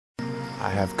I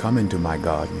have come into my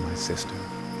garden, my sister,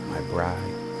 my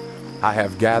bride. I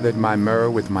have gathered my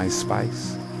myrrh with my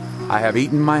spice. I have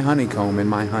eaten my honeycomb and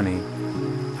my honey.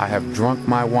 I have drunk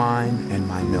my wine and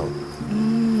my milk.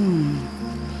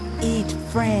 Eat,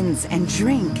 friends, and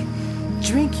drink.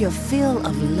 Drink your fill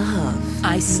of love.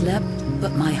 I slept,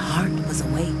 but my heart was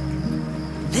awake.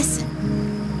 Listen,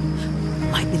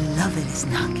 my beloved is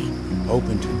knocking.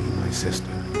 Open to me, my sister,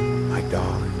 my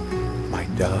darling, my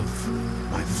dove,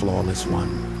 my flawless one.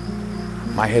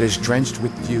 My head is drenched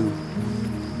with dew,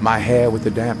 my hair with the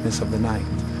dampness of the night.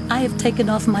 I have taken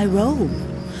off my robe.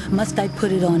 Must I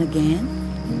put it on again?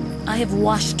 I have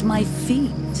washed my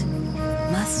feet.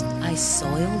 Must I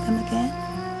soil them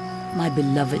again? My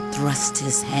beloved thrust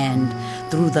his hand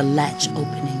through the latch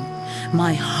opening.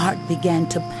 My heart began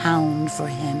to pound for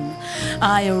him.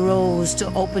 I arose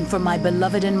to open for my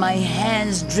beloved, and my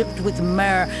hands dripped with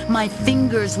myrrh, my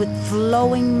fingers with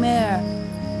flowing myrrh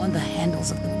on the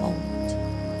handles of the bolt.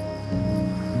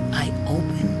 I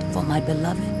opened for my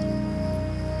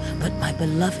beloved, but my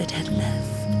beloved had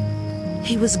left.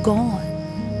 He was gone.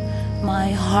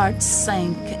 My heart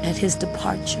sank at his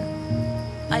departure.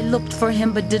 I looked for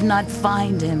him but did not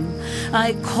find him.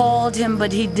 I called him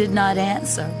but he did not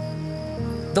answer.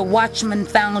 The watchmen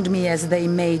found me as they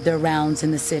made their rounds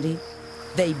in the city.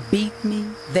 They beat me,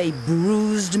 they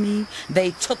bruised me,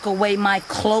 they took away my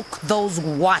cloak, those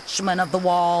watchmen of the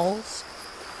walls.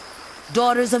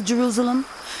 Daughters of Jerusalem,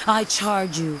 I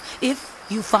charge you, if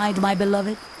you find my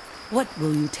beloved, what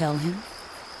will you tell him?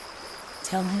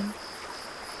 Tell him,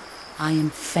 I am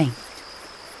faint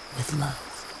with love.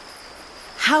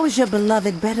 How is your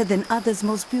beloved better than others,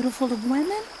 most beautiful of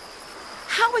women?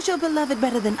 How is your beloved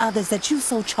better than others that you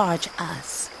so charge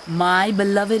us? My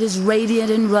beloved is radiant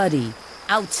and ruddy,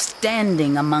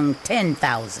 outstanding among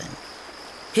 10,000.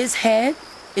 His head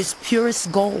is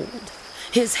purest gold.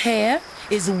 His hair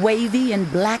is wavy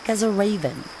and black as a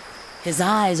raven. His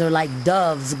eyes are like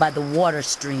doves by the water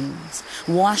streams,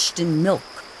 washed in milk,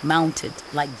 mounted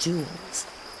like jewels.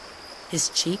 His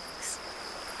cheeks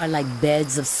are like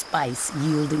beds of spice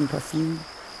yielding perfume.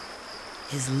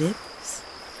 His lips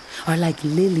are like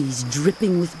lilies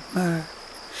dripping with myrrh.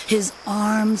 His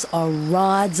arms are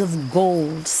rods of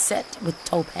gold set with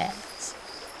topaz.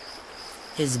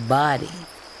 His body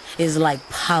is like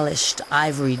polished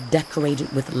ivory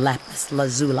decorated with lapis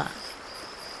lazuli.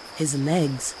 His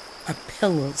legs are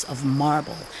pillars of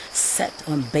marble set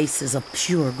on bases of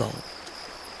pure gold.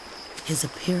 His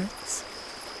appearance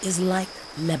is like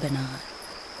Lebanon,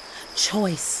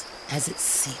 choice as its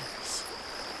cedars.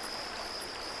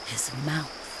 His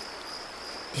mouth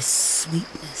is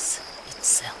sweetness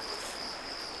itself.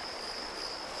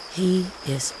 He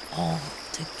is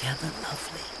altogether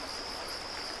lovely.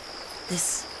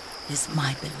 This is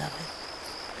my beloved.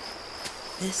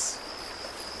 This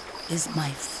is my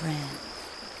friend.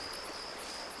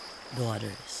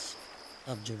 Daughters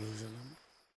of Jerusalem.